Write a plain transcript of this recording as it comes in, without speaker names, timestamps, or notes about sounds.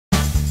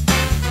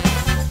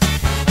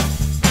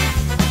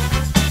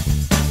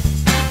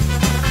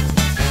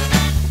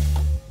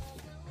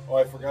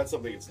forgot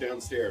something. It's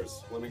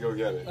downstairs. Let me go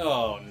get it.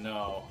 Oh,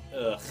 no.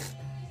 Ugh.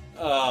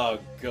 Oh,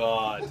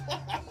 God.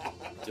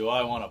 Do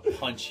I want to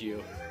punch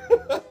you?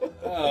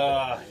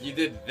 You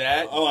did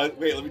that? Oh,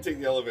 wait, let me take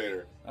the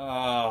elevator.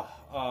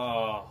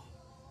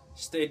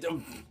 Stay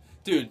down.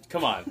 Dude,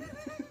 come on.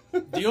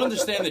 Do you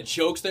understand the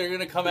jokes that are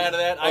going to come out of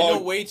that? I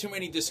know way too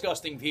many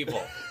disgusting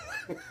people.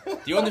 Do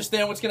you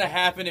understand what's going to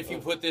happen if you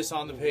put this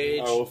on the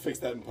page? Oh, we'll fix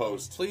that in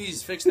post.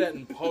 Please fix that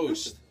in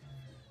post.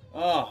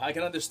 Oh, I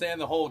can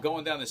understand the whole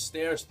going down the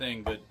stairs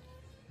thing, but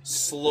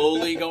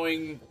slowly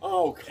going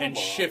and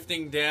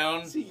shifting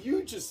down. See,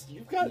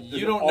 you've got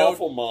an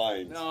awful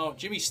mind. No,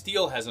 Jimmy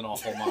Steele has an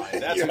awful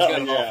mind. That's who's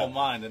got an awful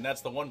mind, and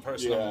that's the one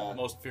person I'm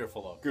most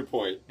fearful of. Good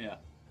point. Yeah.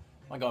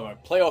 I got my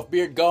playoff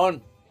beard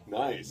going.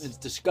 Nice. It's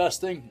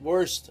disgusting.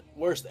 Worst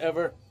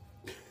ever.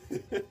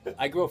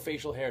 I grow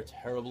facial hair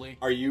terribly.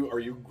 Are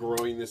you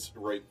growing this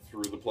right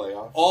through the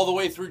playoffs? All the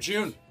way through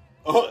June.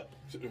 Oh,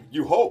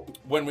 you hope.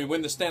 When we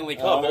win the Stanley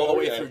Cup, all the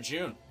way through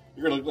June.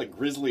 You're going to look like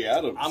Grizzly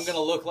Adams. I'm going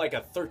to look like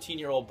a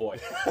 13-year-old boy.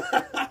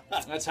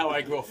 That's how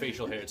I grow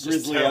facial hair. It's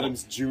Grizzly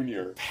Adams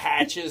Jr.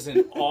 Patches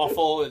and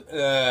awful.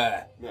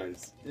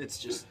 Nice. It's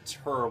just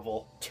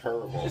terrible.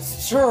 Terrible.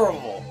 It's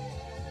terrible.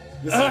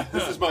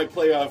 This is my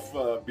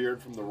playoff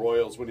beard from the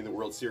Royals winning the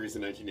World Series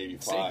in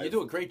 1985. See, you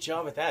do a great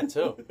job at that,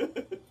 too.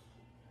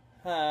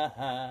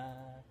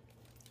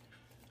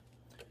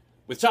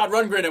 With Todd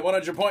Rundgren at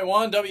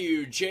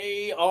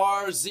 100.1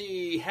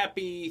 WJRZ.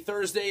 Happy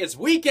Thursday. It's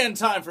weekend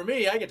time for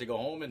me. I get to go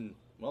home and,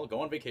 well,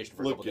 go on vacation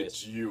for a couple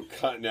days. Look at you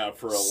cutting out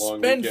for a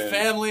long weekend. Spend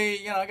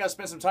family. I got to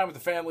spend some time with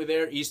the family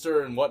there,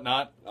 Easter and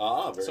whatnot.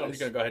 Very So I'm just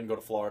going to go ahead and go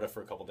to Florida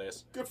for a couple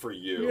days. Good for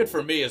you. Good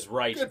for me is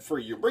right. Good for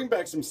you. Bring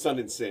back some sun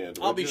and sand.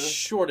 I'll be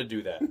sure to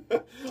do that.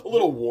 A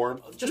little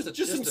warmth. Just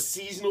some a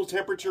seasonal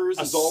temperatures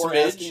is all we're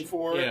asking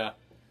for. Yeah.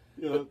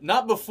 But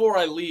not before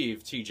I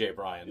leave, TJ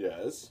Bryan.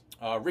 Yes.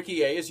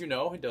 Ricky A, as you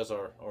know, he does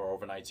our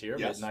overnights here,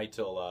 yes. midnight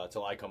till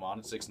I come on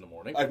at 6 in the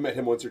morning. I've met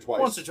him once or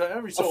twice. Once or twice.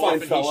 Every so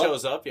often he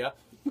shows up, yeah.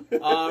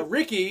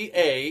 Ricky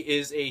A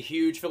is a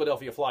huge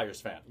Philadelphia Flyers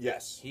fan.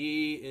 Yes.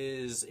 He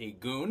is a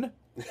goon.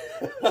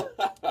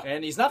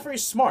 And he's not very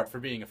smart for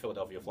being a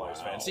Philadelphia Flyers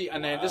fan. See,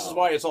 and then this is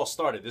why it's all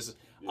started. This is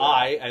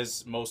I,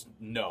 as most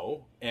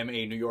know, am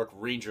a New York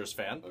Rangers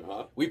fan.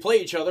 We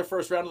play each other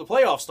first round of the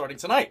playoffs starting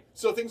tonight.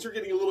 So things are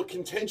getting a little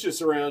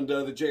contentious around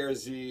the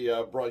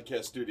JRZ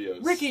broadcast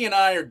studios. Ricky and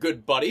I are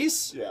good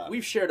buddies. Yeah.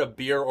 We've shared a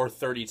beer or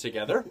 30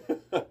 together.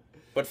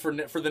 But for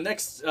the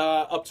next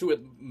up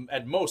to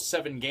at most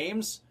 7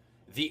 games,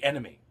 the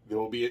enemy. There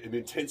will be an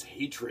intense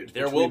hatred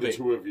between the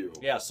two of you.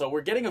 Yeah, so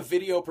we're getting a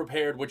video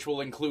prepared which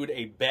will include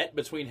a bet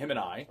between him and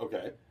I.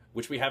 Okay.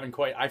 Which we haven't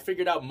quite. I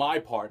figured out my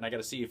part, and I got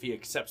to see if he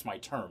accepts my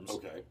terms.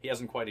 Okay. He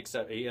hasn't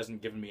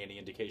given me any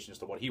indication as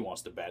to what he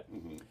wants to bet.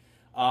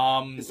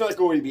 It's not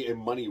going to be a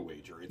money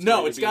wager.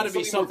 It's got to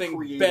be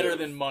something better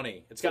than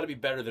money. It's got to be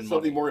better than money.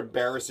 Something more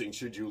embarrassing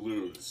should you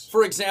lose.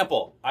 For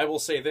example, I will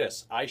say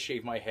this: I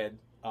shave my head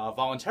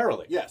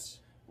voluntarily. Yes.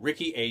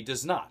 Ricky A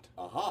does not.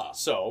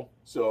 So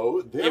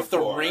therefore, if the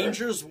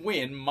Rangers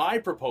win, my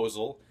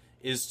proposal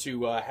is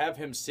to have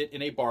him sit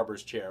in a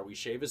barber's chair. We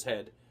shave his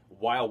head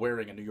while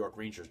wearing a New York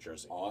Rangers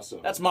jersey. Awesome.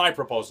 That's my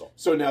proposal.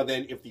 So now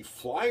then, if the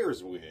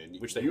Flyers win,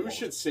 you won't.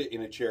 should sit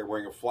in a chair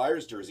wearing a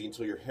Flyers jersey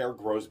until your hair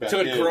grows back in.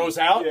 Until it grows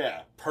out?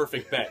 Yeah.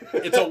 Perfect bet.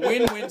 It's a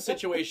win-win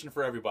situation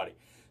for everybody.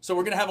 So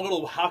we're going to have a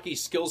little hockey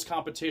skills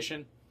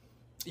competition.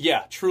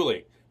 Yeah,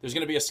 truly. There's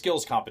going to be a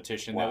skills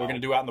competition that we're going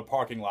to do out in the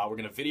parking lot. We're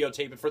going to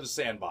videotape it for the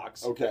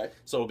Sandbox. Okay.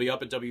 So it'll be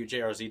up at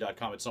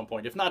WJRZ.com at some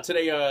point. If not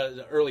today,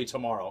 early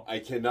tomorrow. I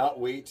cannot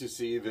wait to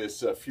see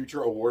this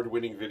future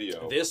award-winning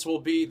video. This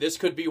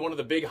could be one of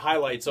the big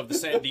highlights of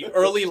the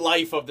early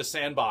life of the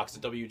Sandbox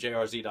at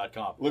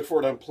WJRZ.com. Look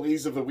for it on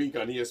Plays of the Week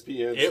on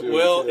ESPN. It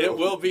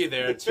will be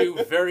there.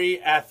 2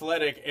 very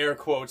athletic, air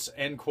quotes,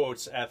 end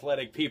quotes,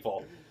 athletic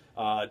people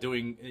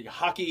doing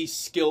hockey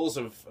skills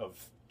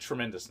of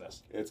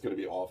tremendousness. It's going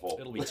to be awful.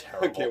 It'll be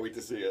terrible. I can't wait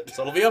to see it.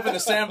 So it'll be up in the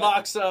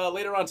Sandbox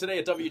later on today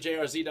at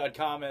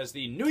WJRZ.com as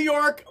the New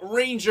York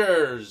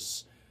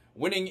Rangers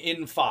winning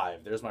in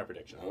 5. There's my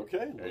prediction.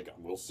 Okay. There you go.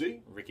 We'll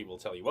see. Ricky will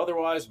tell you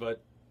otherwise,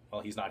 but,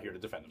 well, he's not here to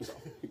defend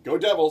himself. Go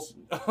Devils.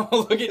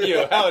 Look at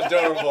you. How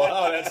adorable.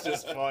 Oh, that's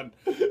just fun.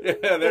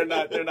 Yeah, they're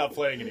not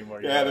playing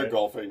anymore. Yeah, they're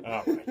golfing.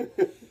 All right.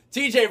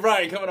 TJ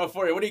Bryan coming up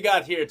for you. What do you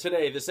got here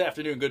today, this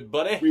afternoon, good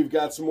buddy? We've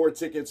got some more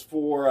tickets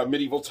for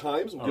Medieval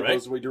Times. We'll give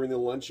those away during the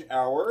lunch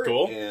hour.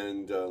 Cool.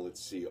 And let's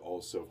see,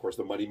 also, of course,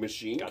 the Money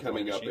Machine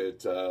coming up at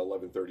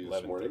 11:30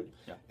 this morning.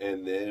 Yeah.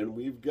 And then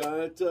we've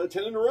got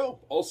 10 in a row,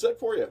 all set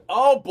for you.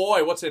 Oh,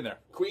 boy, what's in there?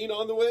 Queen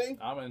on the way.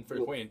 I'm in for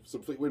Queen.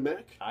 Some Fleetwood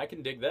Mac. I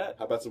can dig that.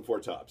 How about some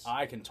Four Tops?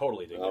 I can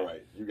totally dig that. All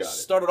right, you got it.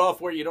 Started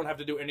off where you don't have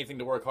to do anything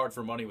to work hard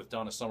for money with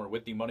Donna Summer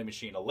with the Money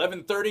Machine.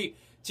 11:30.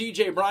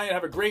 TJ Bryan,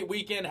 have a great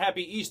weekend.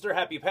 Happy Easter.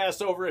 Happy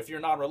Passover. If you're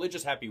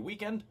non-religious, happy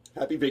weekend.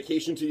 Happy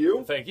vacation to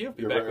you. Thank you.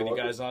 Be back with you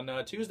guys on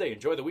Tuesday.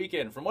 Enjoy the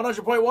weekend. From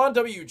 100.1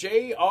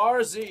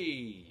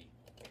 WJRZ.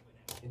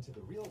 into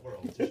the real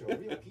world to show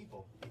real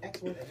people the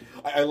excellent.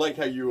 I like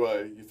how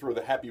you throw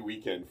the happy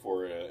weekend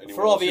for anyone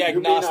For all else the who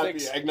may not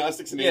agnostics. be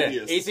agnostics and Yeah,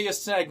 atheists.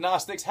 atheists and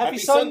agnostics. Happy Happy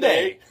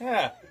Sunday.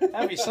 Yeah,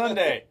 happy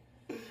Sunday.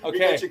 We Okay,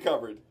 got you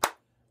covered.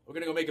 we're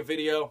gonna go make a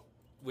video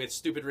with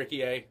stupid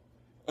Ricky A.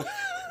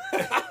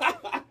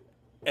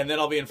 And then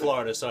I'll be in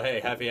Florida. So hey,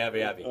 happy.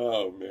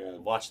 Oh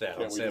man, Watch that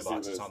Can't on wait to see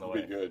Sandbox. this. It's on the It'll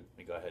way. be good. Let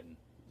me go ahead and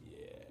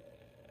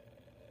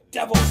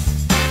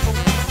devil.